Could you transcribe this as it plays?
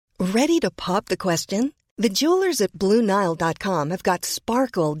Ready to pop the question? The jewelers at BlueNile.com have got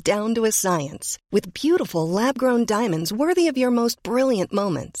sparkle down to a science with beautiful lab-grown diamonds worthy of your most brilliant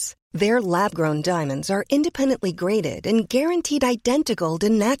moments. Their lab-grown diamonds are independently graded and guaranteed identical to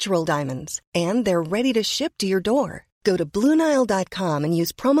natural diamonds, and they're ready to ship to your door. Go to BlueNile.com and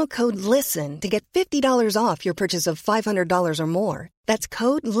use promo code LISTEN to get $50 off your purchase of $500 or more. That's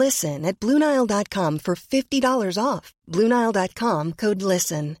code LISTEN at BlueNile.com for $50 off. BlueNile.com, code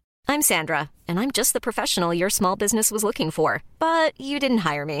LISTEN. I'm Sandra, and I'm just the professional your small business was looking for. But you didn't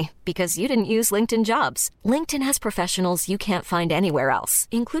hire me because you didn't use LinkedIn Jobs. LinkedIn has professionals you can't find anywhere else,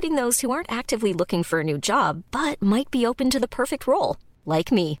 including those who aren't actively looking for a new job, but might be open to the perfect role,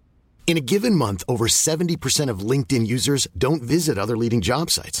 like me. In a given month, over 70% of LinkedIn users don't visit other leading job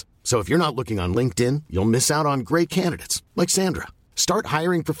sites. So if you're not looking on LinkedIn, you'll miss out on great candidates like Sandra. Start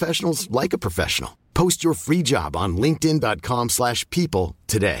hiring professionals like a professional. Post your free job on linkedin.com/people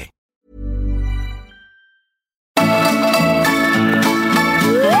today.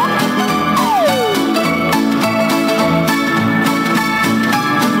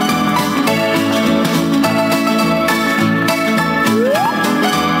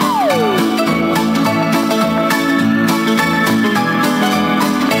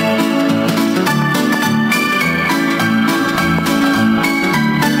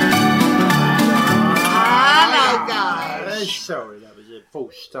 Sorry, that was a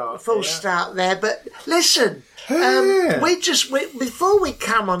false start. Start there, but listen, before we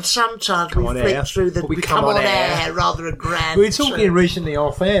come on, sometimes we flick through the. We come on air, rather a grand. We were talking recently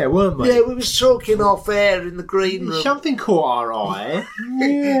off air, weren't we? Yeah, we was talking off air in the green room. Something caught our eye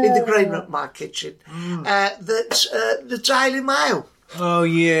in the green room, my kitchen. The Daily Mail. Oh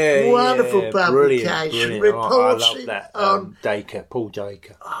yeah, wonderful publication. Brilliant. I love that. Dacre, Paul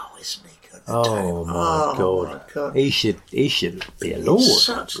Dacre. Oh, isn't he? Oh my God! He should be a lord.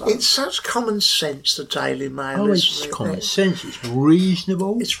 It's such common sense. The Daily Mail. Oh, it's common sense. It's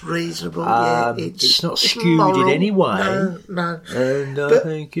reasonable. Yeah, it's not skewed in any way. No. And I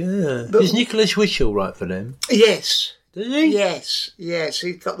think, does Nicholas Witchell write for them? Yes. Does he? Yes.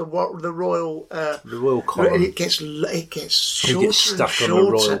 He's got the royal. The royal column. It gets shorter. He gets stuck on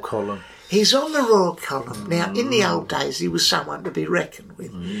the royal column. He's on the royal column. Now, in the old days, he was someone to be reckoned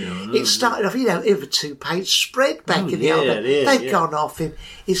with. It started off, over 2-page spread back in the old days. They've gone off him.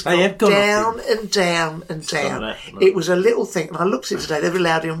 He's gone down and down and down. It was a little thing. And I looked at it today. They've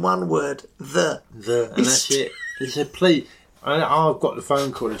allowed him one word, the. And that's it. It's a plea. I've got the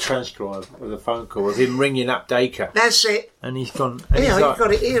phone call, the transcribe of the phone call of him ringing up Dacre. That's it. And he's gone. And he's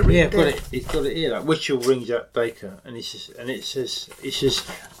got it here. He's got it here. Like Witchell rings up Dacre, and it says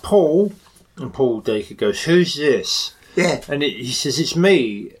Paul, and Paul Dacre goes, "Who's this?" Yeah. And he says, "It's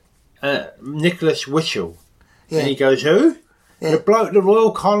me, Nicholas Witchell." Yeah. And he goes, "Who?" Yeah. The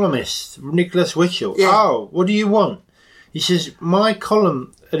royal columnist, Nicholas Witchell. Yeah. Oh, what do you want? He says, "My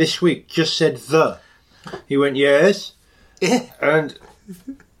column this week just said the." He went, "Yes." Yeah. And,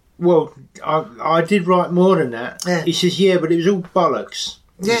 well, I did write more than that. Yeah. He says, yeah, but it was all bollocks.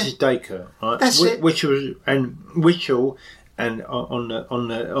 Yeah. This is Dacre, right? That's it. Witchell and on the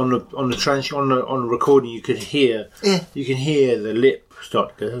recording you could hear. Yeah. You can hear the lip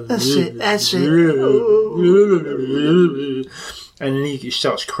start going. That's it. And then he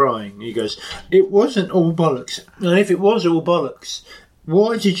starts crying. He goes, "It wasn't all bollocks. And if it was all bollocks,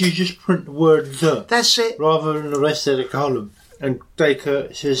 why did you just print the word the?" That's it. Rather than the rest of the column. And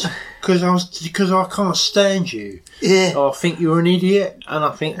Dacre says, because I can't stand you. Yeah. I think you're an idiot, and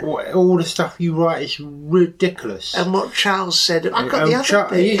I think all the stuff you write is ridiculous. And what Charles said, I got the other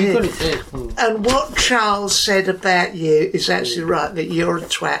bit. You got it there. And what Charles said about you is actually right, that you're a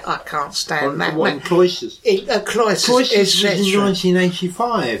twat. I can't stand that. What, in Cloisters? Cloisters was in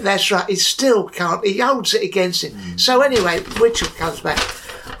 1985. That's right. He still can't. He holds it against him. So anyway, Witchell comes back.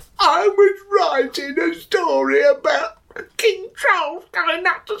 I was writing a story about King Charles going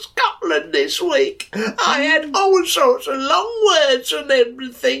up to Scotland this week. I had all sorts of long words and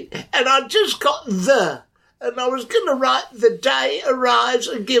everything, and I just got the. And I was going to write the day arrives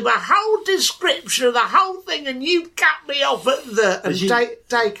and give a whole description of the whole thing, and you cut me off at the. And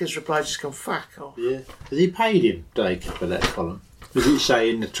Dacre's replied, just gone, fuck off. Yeah. Has he paid him, Dacre, for that column? Does it say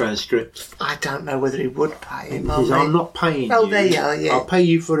in the transcript? I don't know whether he would pay him. He says, I'm not paying you. Oh, there you are, yeah. I'll pay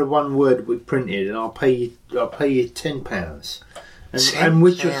you for the one word we printed, and I'll pay you £10. And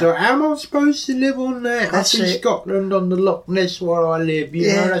Witchell said, how am I supposed to live on that? That's up in it. Scotland on the Loch Ness where I live. You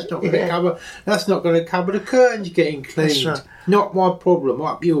know, that's not going to cover. That's not going to cover the curtains getting cleaned. Right. Not my problem.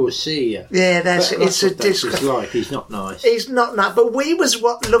 Up yours, see ya. Yeah, that's it. It's a disgrace. Like he's not nice. He's not nice. But we was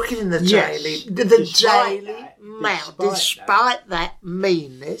looking in the daily. The daily. mouth, despite that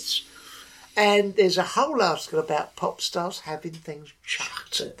meanness. And there's a whole article about pop stars having things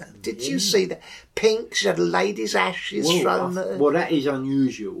chucked at them. Did you see that? Pink, she had a lady's ashes thrown at her. Well, that is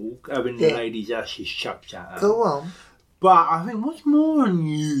unusual, having the lady's ashes chucked at her. Go on. But I think what's more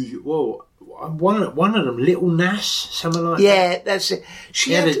unusual, one of them, Little Nas, something like that. Yeah, that's it.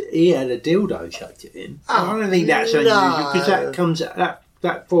 He had a dildo chucked at him. I don't think that's unusual, because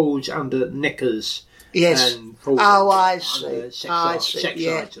that falls under knickers. Yes. And I see. Sex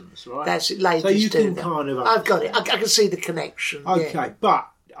yeah. items, right? That's it. Ladies so you can that. kind of. I've got it. I can see the connection. Okay, but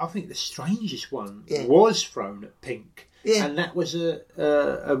I think the strangest one was thrown at Pink, and that was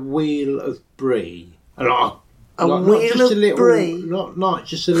a wheel of brie. A wheel of brie, not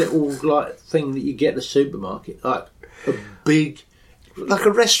just a little like thing that you get at the supermarket, like a big, like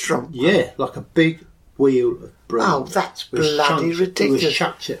a restaurant. Yeah, like a big wheel of brie. Oh, that's bloody ridiculous. It was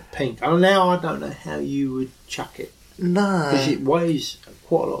chucked at Pink. And now I don't know how you would chuck it. No. Because it weighs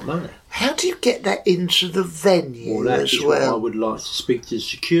quite a lot of money. How do you get that into the venue well, that is what I would like to speak to the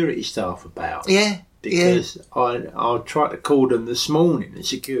security staff about. Yeah. Because I tried to call them this morning, the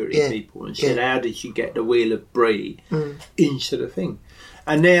security people, and said, how did you get the wheel of brie into the thing?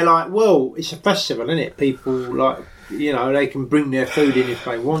 And they're like, well, it's a festival, isn't it? People, like, you know, they can bring their food in if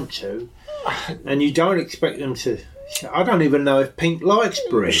they want to. And you don't expect them to. I don't even know if Pink likes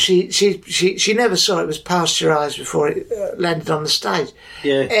brie. She never saw it. It was pasteurised before it landed on the stage.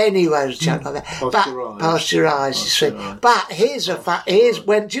 Yeah. Anyway, it was a joke like that. Pasteurised, you see. But here's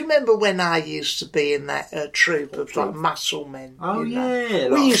when. Do you remember when I used to be in that troupe of like muscle men? Oh yeah.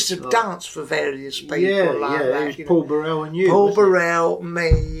 We used to dance for various people. Yeah, like that. It was Paul Burrell and you. Paul Burrell,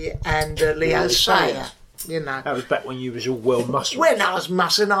 me, and Leo Sayer. You know, that was back when you was all well muscled. When I was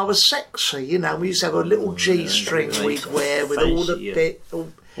muscling, I was sexy. You know, we used to have a little G-string we'd wear with all the bit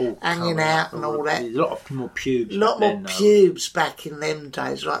all hanging out and all that. A lot of more pubes. A lot more pubes back in them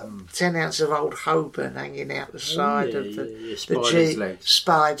days, like 10 ounce of old Holborn hanging out the side of the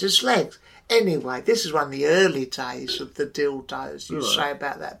spider's legs. Anyway, this is one of the early days of the dildos. You say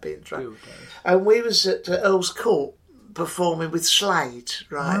about that being drunk. And we was at Earl's Court performing with Slade,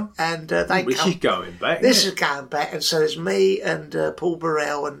 right? And they this is going back. This is going back, and so there's me and Paul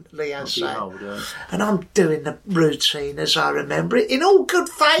Burrell and Leo Sayer, and I'm doing the routine as I remember it in all good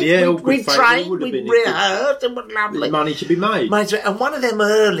faith. Yeah, we trained, we rehearsed, and what lovely money to be made. And one of them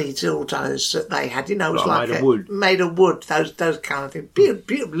early dildos that they had, you know, was like made of wood, those kind of things.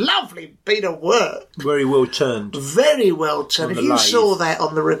 Beautiful, lovely bit of work. Very well turned. Very well turned. If you saw that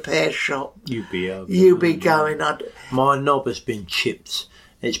on the repair shop, you'd be going. My knob has been chipped.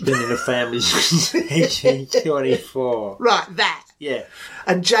 It's been in the family since 1824. Right, that. Yeah.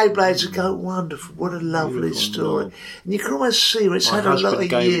 And Jay Blades would go, wonderful, what a lovely story. Knob. And you can almost see where it's had a lot of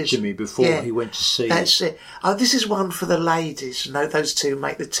years. My husband gave it to me before he went to see That's it. Oh, this is one for the ladies. You know, those two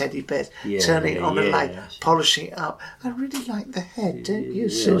make the teddy bears, turning it on the leg, polishing it up. I really like the head, don't you,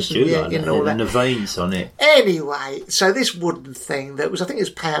 Susan? I do like that. And the veins on it. Anyway, so this wooden thing that was, I think it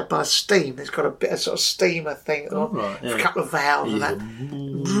was powered by steam. It's got a bit of sort of steamer thing on, a couple of valves and that.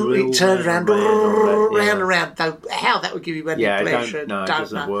 It turned around, round. How that would give you any pleasure, it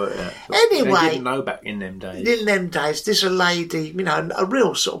doesn't work. Anyway, they didn't know back in them days. In them days, there's a lady, you know, a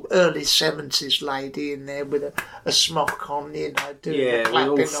real sort of early 70s lady in there with a smock on, you know, doing the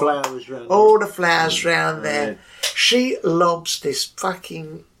clapping. All flowers round. All the flowers round there. She lobs this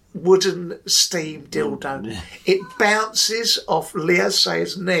fucking wooden steam dildo. It bounces off Leo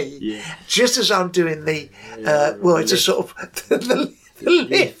Sayer's knee just as I'm doing the it's a sort of the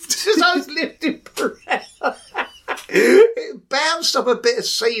lift as I was lifting around. It bounced off a bit of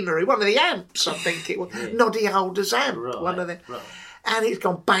scenery, one of the amps, I think it was, Noddy Holder's amp, one of them. Right. And it's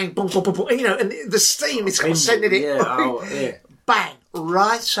gone bang, boom, boom, boom, boom, you know, and the steam is sending it bang,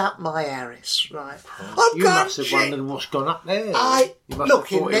 right up my arse, right. You must have wondered what's gone up there.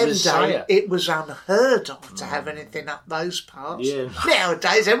 Look, in them days, it was unheard of to have anything up those parts. Yeah.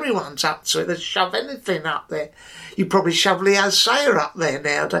 Nowadays, everyone's up to it. They shove anything up there. You probably shove Leo Sayer up there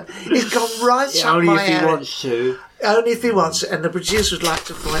nowadays. It's gone right up my arse. Only if he wants to. Only if he wants to. And the producers would like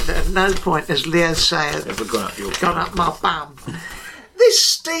to point that at no point has Leo Sayer gone up my bum. This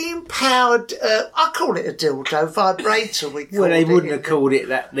steam-powered, I call it a dildo, vibrator, they wouldn't have called it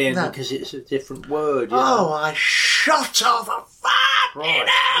that then because it's a different word. You know? I shot off a fart,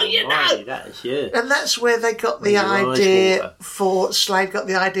 you know. That is, and that's where they got the idea for, Slade got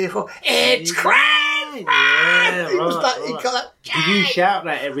the idea for, it's crack! Yeah, he got that, Did you shout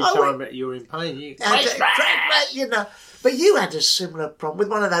that every time that you were in pain? You know. But you had a similar problem with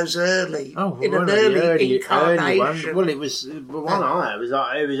one of those early, in an early incarnation. Well, it was the one I had was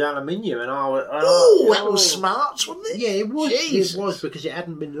aluminium, and that was smart, wasn't it? Yeah, it was. Jesus. It was because it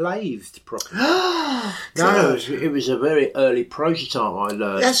hadn't been lathed properly. No, it was a very early prototype I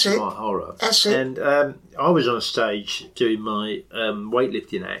learned. That's it. My horror. That's it. And I was on stage doing my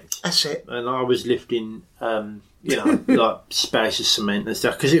weightlifting act. That's it. And I was lifting. Like space of cement and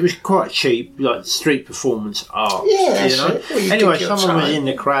stuff, because it was quite cheap, like street performance art. Yeah, Well, anyway, someone was in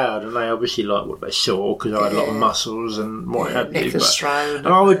the crowd, and they obviously liked what they saw because I had a lot of muscles and what have you. And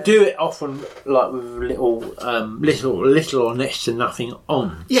I would do it often, like with little or next to nothing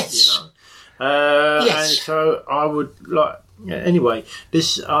on. Yes. And so I would like. Yeah, anyway,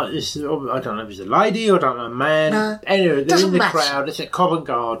 this I don't know if it's a lady or I don't know a man. No, anyway, they're in the matter. crowd. It's at Covent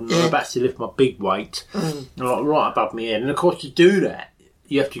Garden. I'm about to lift my big weight, like right above my head. And of course, to do that,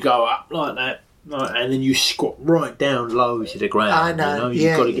 you have to go up like that, and then you squat right down low to the ground. I know.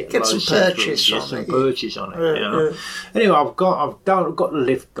 You've got to get some purchase on it. Purchase on it. Anyway, I've got the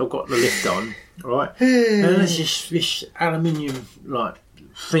lift. I've got the lift on, right? And there's this aluminium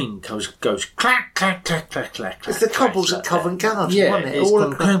thing goes clack, clack, clack, clack, clack. It's the cobbles at Covent Garden, wasn't it? It's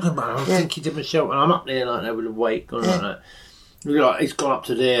gone clank, I'm thinking to myself, and I'm up there like that with a weight going like that. Like it's gone up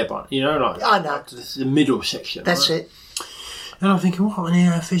to there, but I know up to the middle section. That's it. And I'm thinking, what on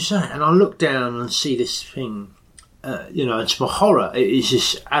earth is that? And I look down and see this thing. And to my horror, it is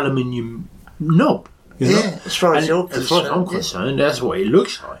this aluminium knob. As far as I'm concerned, that's what it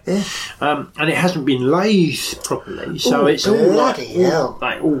looks like. Yeah. And it hasn't been lathed properly, so it's all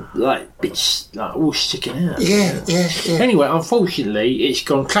bits all sticking out. Yeah. Anyway, unfortunately, it's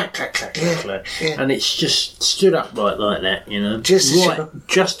gone clack, clack, clack, clack, and it's just stood upright like that, just as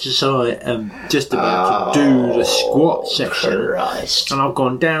I am just about to do the squat section, and I've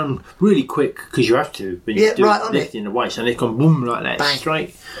gone down really quick because you have to when you're lifting the weights, and it's gone boom like that, bang.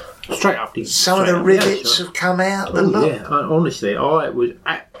 Straight up. Some of the rivets have come out. Honestly, I was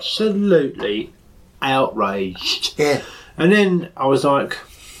absolutely outraged. Yeah. And then I was like,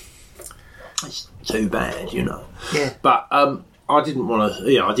 it's too bad, Yeah. But I didn't want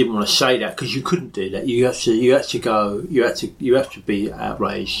to say that because you couldn't do that. You have to be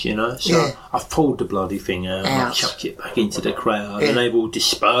outraged, So I pulled the bloody thing out and I chucked it back into the crowd, and they've all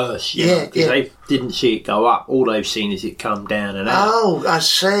dispersed, because they didn't see it go up. All they've seen is it come down and out. Oh, I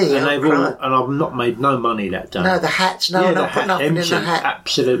see. And I've not made no money that day. No, the hats. No, not put nothing empty, in the hat.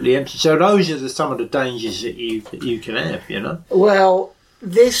 Absolutely empty. So those are some of the dangers that you can have, Well.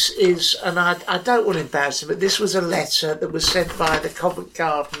 This is, and I don't want to embarrass him, but this was a letter that was sent by the Covent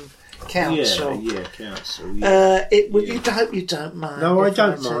Garden Council. Council. I hope you don't mind. No, I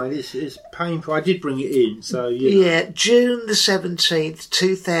don't mind. It's painful. I did bring it in, so June the 17th,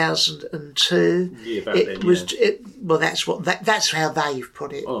 2002. Yeah, about then. That's how they've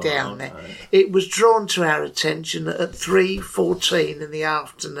put it down there. It was drawn to our attention that at 3:14 in the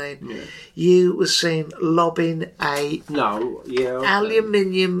afternoon. Yeah. You were seen lobbing a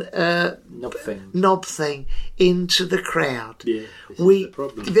aluminium knob thing into the crowd. Yeah,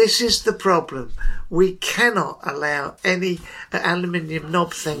 this is the problem. We cannot allow any aluminium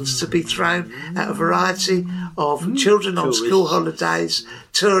knob things to be thrown at a variety of children on school holidays,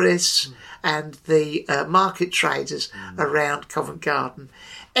 tourists, and the market traders around Covent Garden.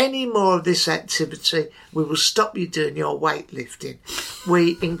 Any more of this activity, we will stop you doing your weightlifting.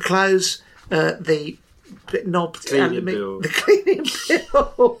 We enclose the knob cleaning bill. The cleaning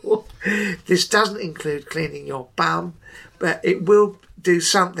bill. This doesn't include cleaning your bum, but it will do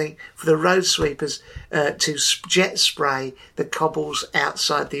something for the road sweepers to jet spray the cobbles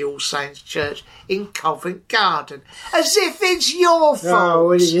outside the All Saints Church in Covent Garden. As if it's your fault.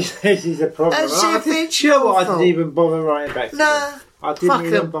 No, this is a problem. As if it's your fault. I didn't even bother writing back to No. them. I didn't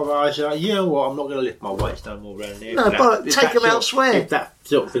even bother. I said, you know what, I'm not going to lift my weights no more around here. No, but take them elsewhere. If that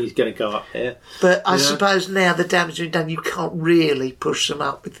sort of thing is going to go up there. But I suppose now the damage has been done, you can't really push them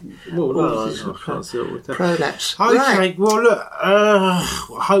up with I can't see it with that. prolapse. Okay, right. Well, look, I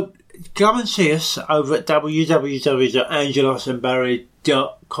hope come and see us over at www.angelosandbarry.com.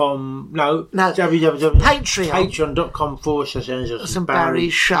 No.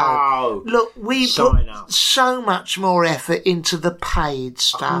 Patreon.com/Angelosandbarry Show. Oh, look, we put so much more effort into the paid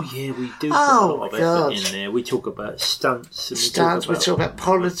stuff. Oh yeah, we do put a lot of effort in there. We talk about stunts. We talk about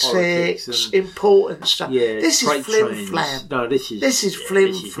politics, important stuff. Yeah, this is flim flam. No, this is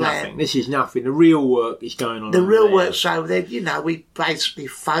flim flam. This is nothing. The real work is going on. The real work's over there. We basically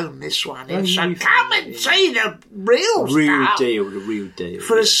phoned this one in. So come and see the real stuff. The real deal.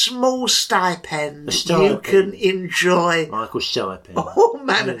 For a small stipend, you can enjoy... Michael Stipend. Oh,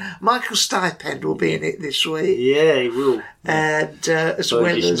 man. Michael Stipend will be in it this week. Yeah, he will. And as well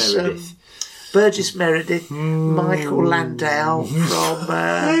as... Burgess Meredith, Michael Landau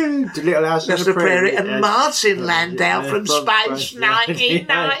from Little House on the Prairie, and Martin Landau from Space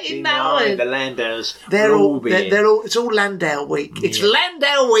 1999. The Landaus. They're all. It's all Landau week. It's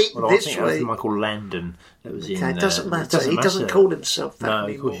Landau week this week. I think Michael Landon. That was in. It doesn't matter. He doesn't call himself that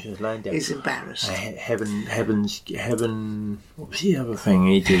anymore. Of course, Landau. He's embarrassed. Heaven. What was the other thing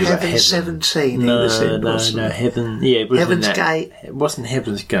he did about Heaven? 17. He was in, no. Heaven. Yeah, it Heaven's Gate. It wasn't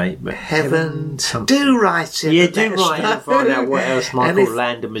Heaven's Gate, but Heaven. Do write it. Yeah, do write it and find out what else Michael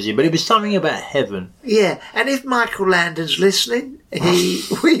Landon was in. But it was something about heaven. Yeah, and if Michael Landon's listening,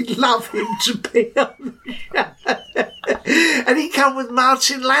 we'd love him to be on the show. And he'd come with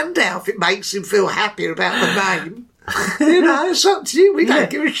Martin Landau if it makes him feel happier about the name. You know, it's up to you. We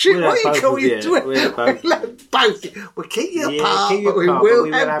don't give a shit what you call you to it. We'll have both. We'll keep you apart, but we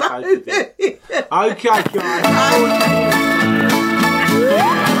will have both. Okay, guys.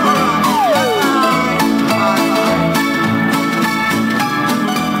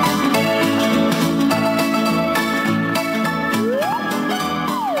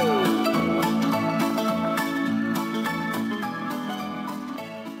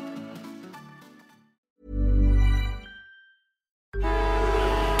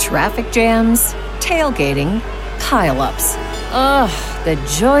 Traffic jams, tailgating, pile-ups. Ugh, the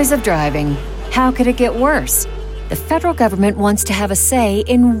joys of driving. How could it get worse? The federal government wants to have a say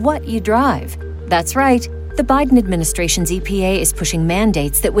in what you drive. That's right. The Biden administration's EPA is pushing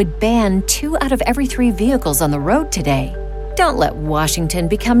mandates that would ban 2 out of every 3 vehicles on the road today. Don't let Washington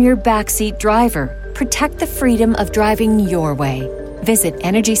become your backseat driver. Protect the freedom of driving your way. Visit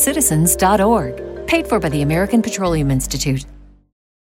EnergyCitizens.org. Paid for by the American Petroleum Institute.